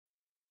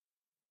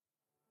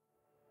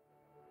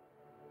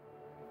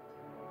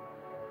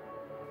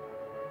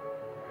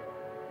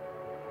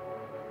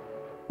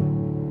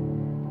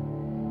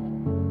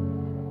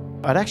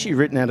I'd actually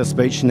written out a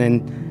speech, and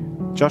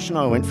then Josh and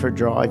I went for a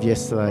drive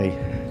yesterday,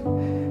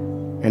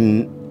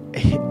 and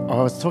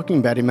I was talking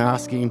about him,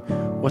 asking him,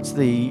 what's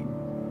the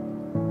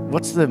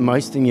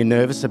most thing you're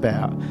nervous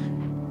about?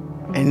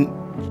 And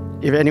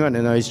if anyone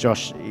who knows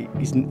Josh,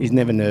 he's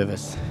never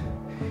nervous.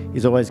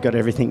 He's always got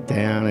everything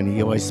down, and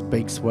he always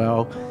speaks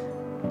well.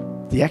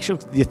 The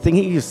thing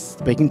he was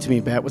speaking to me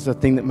about was the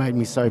thing that made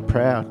me so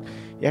proud.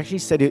 He actually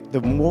said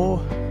the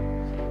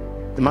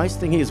most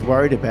thing he was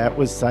worried about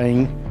was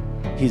saying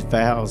his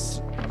vows,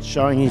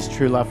 showing his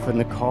true love for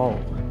Nicole.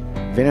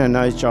 If anyone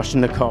knows Josh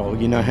and Nicole,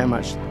 you know how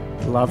much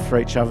love for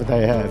each other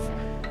they have.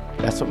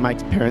 That's what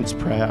makes parents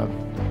proud.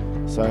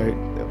 So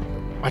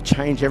I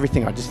changed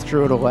everything. I just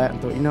threw it all out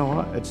and thought, you know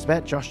what? It's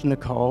about Josh and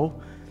Nicole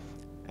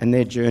and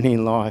their journey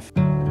in life.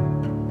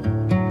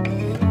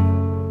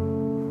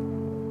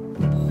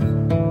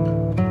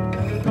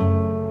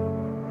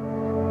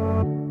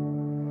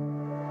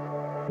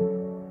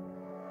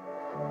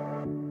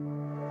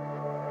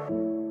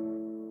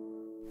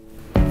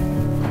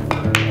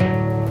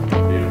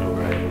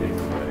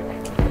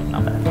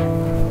 Not bad.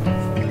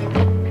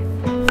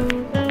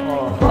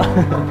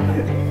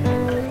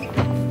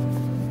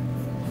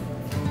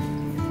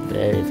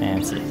 Very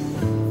fancy.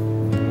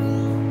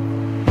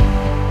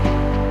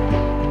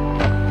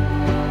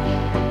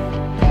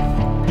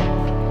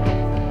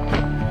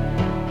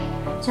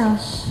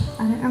 Josh,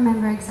 I don't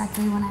remember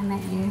exactly when I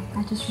met you.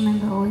 I just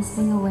remember always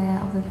being aware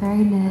of the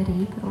very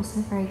nerdy but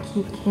also very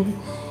cute kid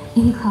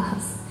in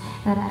class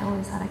that I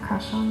always had a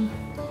crush on.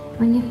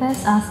 When you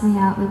first asked me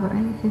out, we were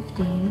only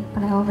 15,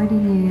 but I already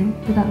knew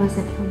that that was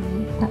it for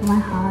me, that my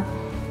heart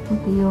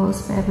would be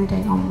yours for every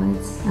day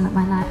onwards, and that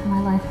my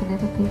life would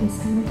never be the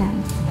same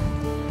again.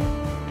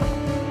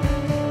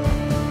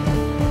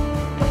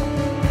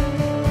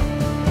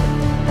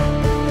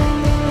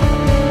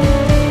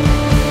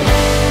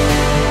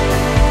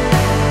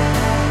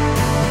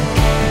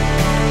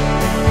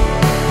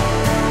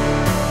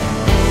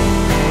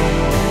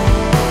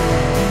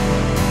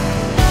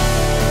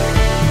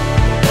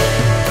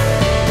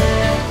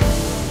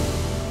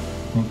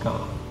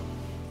 Nicole.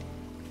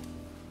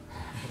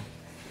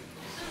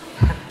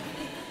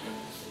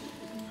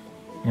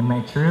 It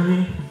may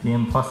truly be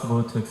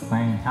impossible to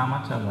explain how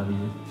much I love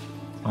you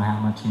or how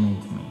much you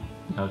mean to me,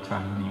 but I'll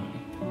try anyway.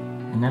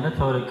 I never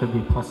thought it could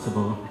be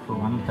possible for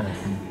one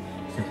person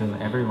to fill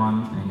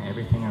everyone and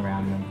everything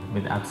around them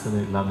with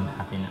absolute love and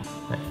happiness,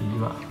 but here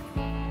you are.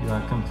 You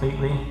are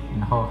completely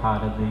and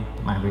wholeheartedly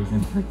my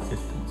reason for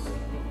existence.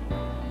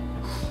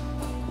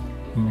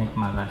 You make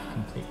my life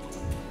complete.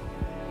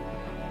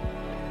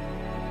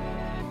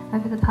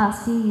 Over the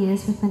past few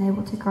years, we've been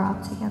able to grow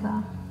up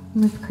together.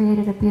 And we've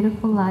created a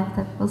beautiful life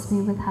that fills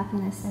me with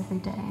happiness every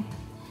day.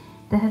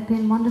 There have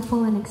been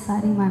wonderful and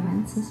exciting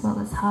moments, as well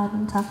as hard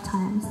and tough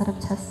times that have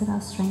tested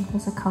our strength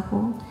as a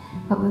couple,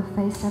 but we've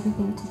faced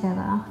everything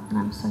together, and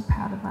I'm so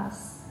proud of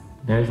us.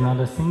 There is not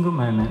a single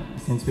moment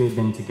since we have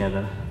been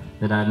together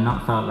that I have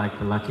not felt like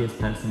the luckiest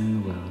person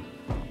in the world.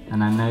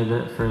 And I know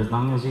that for as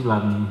long as you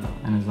love me,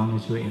 and as long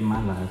as you are in my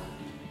life,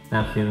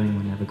 that feeling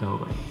will never go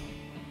away.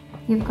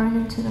 You've grown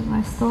into the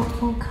most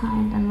thoughtful,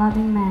 kind and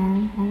loving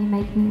man, and you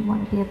make me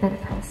want to be a better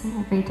person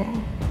every day.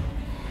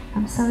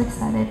 I'm so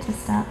excited to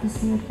start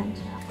this new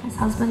adventure as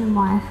husband and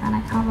wife, and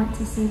I can't wait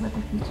to see what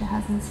the future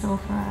has in store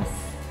for us.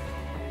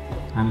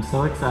 I'm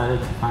so excited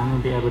to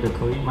finally be able to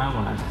call you my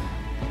wife,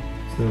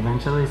 to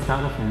eventually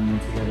start a family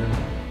together,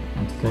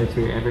 and to go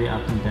through every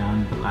up and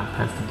down that life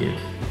has to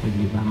give with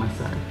you by my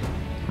side.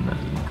 I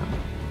love you, Nicole.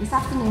 This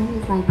afternoon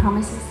we've made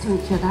promises to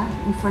each other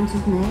in front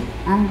of me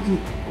and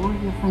all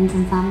of your friends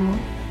and family,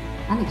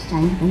 and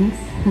exchange rings.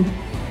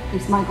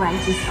 It's my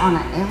greatest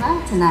honour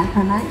ever to now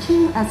pronounce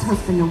you as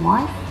husband and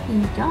wife.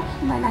 And Josh,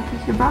 you may make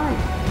us your bride.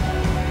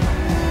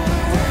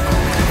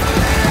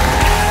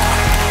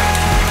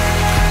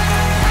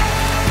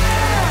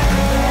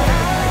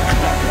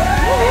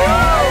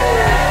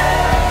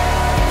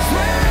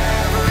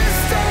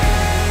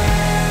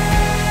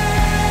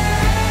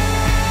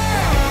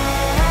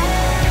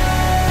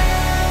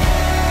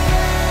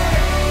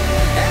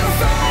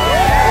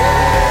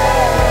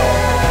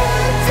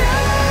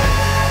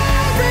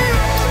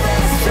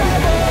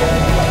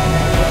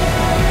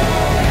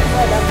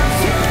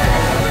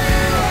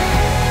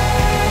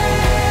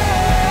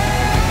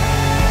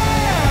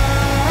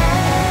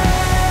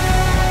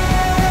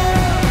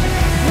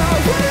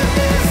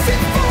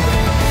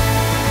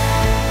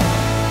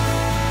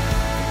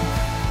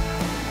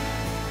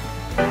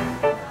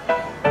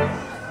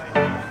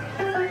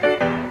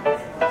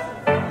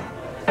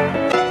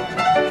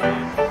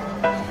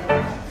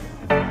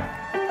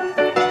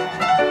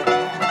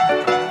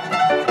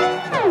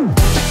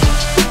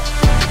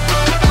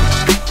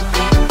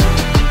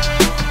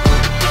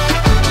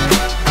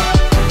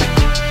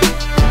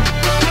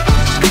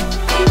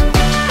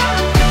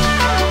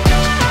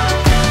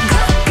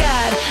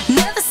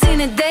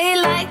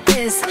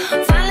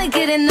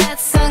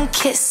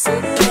 Kiss,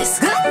 bliss,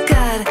 good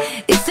God.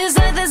 It feels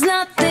like there's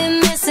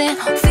nothing missing.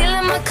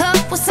 Filling my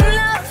cup with some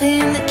love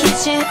in the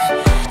kitchen.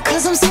 'Cause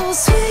 'cause I'm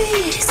so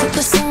sweet,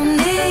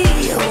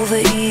 supersonic, over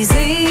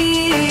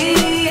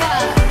easy.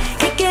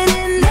 Can't get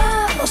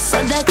enough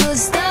of that good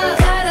stuff.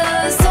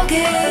 Gotta soak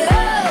it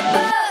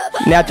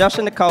up. Now, Josh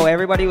and Nicole,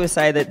 everybody will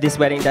say that this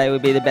wedding day will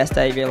be the best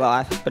day of your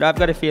life, but I've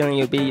got a feeling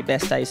it'll be your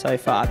best day so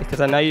far because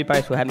I know you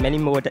both will have many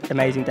more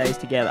amazing days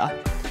together.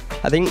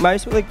 I think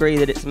most will agree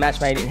that it's a match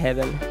made in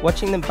heaven.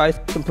 Watching them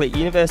both complete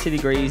university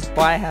degrees,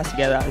 buy a house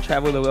together and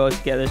travel the world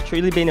together has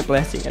truly been a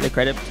blessing and a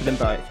credit to them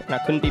both, and I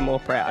couldn't be more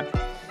proud.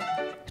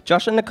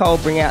 Josh and Nicole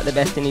bring out the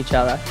best in each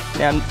other.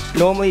 Now,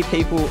 normally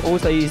people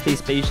also use these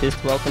speeches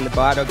to welcome the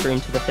bride or groom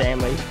to the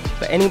family,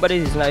 but anybody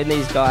who's known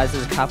these guys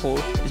as a couple,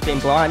 it's been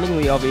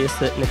blindingly obvious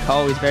that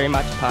Nicole is very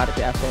much a part of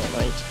our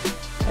family.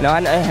 And I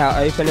know how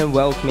open and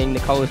welcoming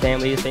Nicole's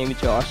family has been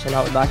with Josh, and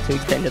I would like to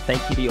extend a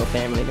thank you to your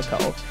family,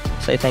 Nicole.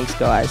 So thanks,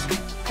 guys.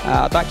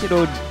 I'd like you to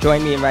all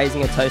join me in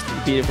raising a toast to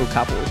the beautiful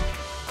couple.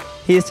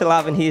 Here's to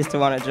love and here's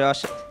to honour,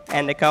 Josh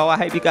and Nicole. I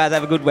hope you guys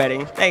have a good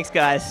wedding. Thanks,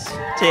 guys.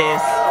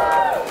 Cheers.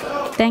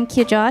 Thank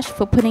you, Josh,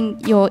 for putting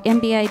your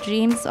MBA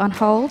dreams on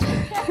hold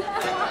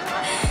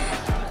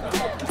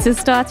to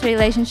start a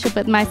relationship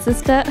with my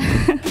sister.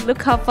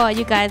 Look how far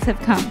you guys have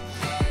come.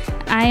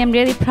 I am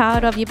really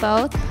proud of you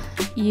both.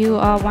 You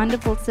are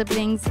wonderful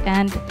siblings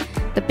and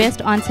the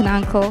best aunt and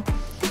uncle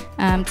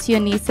to your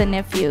niece and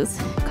nephews.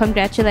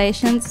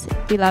 Congratulations.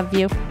 We love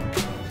you.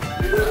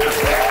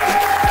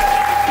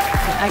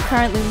 I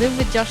currently live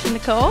with Josh and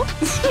Nicole,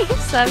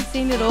 so I've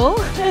seen it all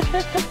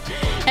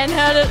and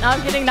heard it. No,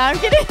 I'm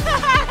kidding.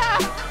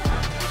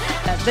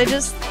 They're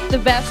just the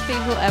best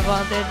people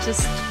ever. They're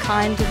just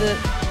kind to the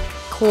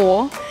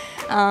core,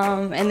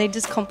 and they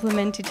just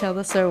complement each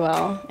other so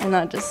well. And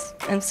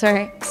I'm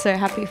so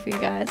happy for you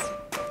guys.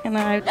 And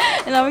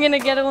I'm gonna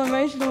get all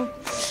emotional.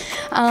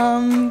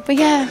 But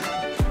yeah,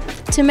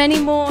 to many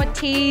more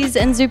T's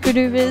and Super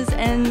Dubers,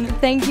 and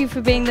thank you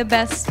for being the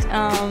best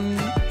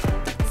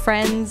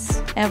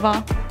friends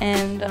ever.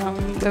 And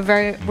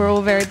we're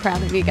all very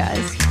proud of you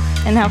guys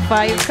and how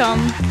far you've come.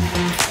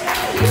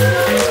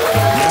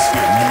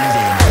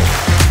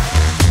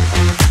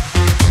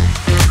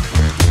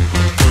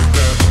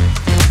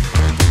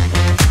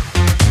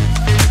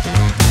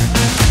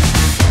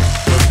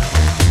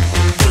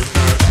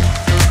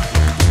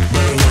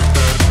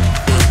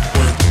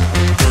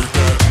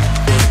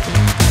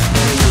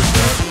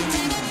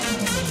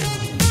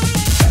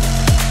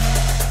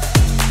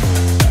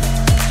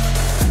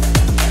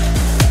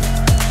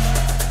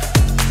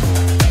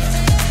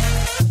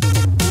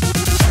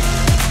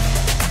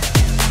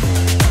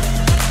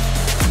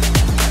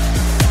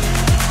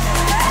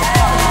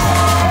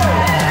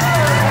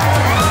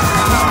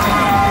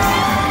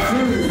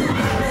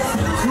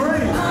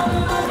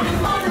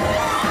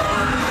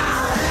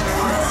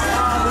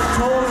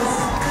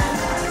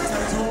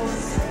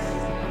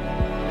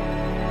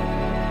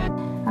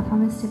 I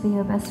promise to be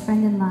your best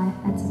friend in life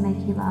and to make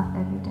you laugh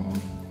every day.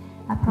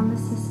 I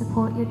promise to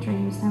support your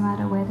dreams no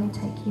matter where they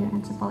take you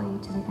and to follow you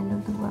to the end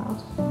of the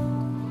world.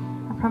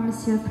 I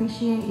promise to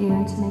appreciate you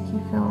and to make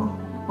you feel,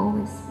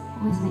 always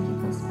make you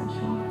feel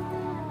special.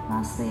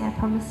 Lastly, I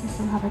promise to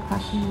still have a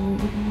crush on you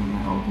even when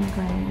we're old and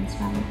grey and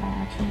surrounded by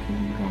our children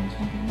and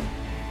grandchildren.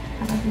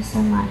 I love you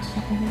so much,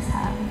 I always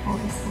have in all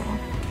this world.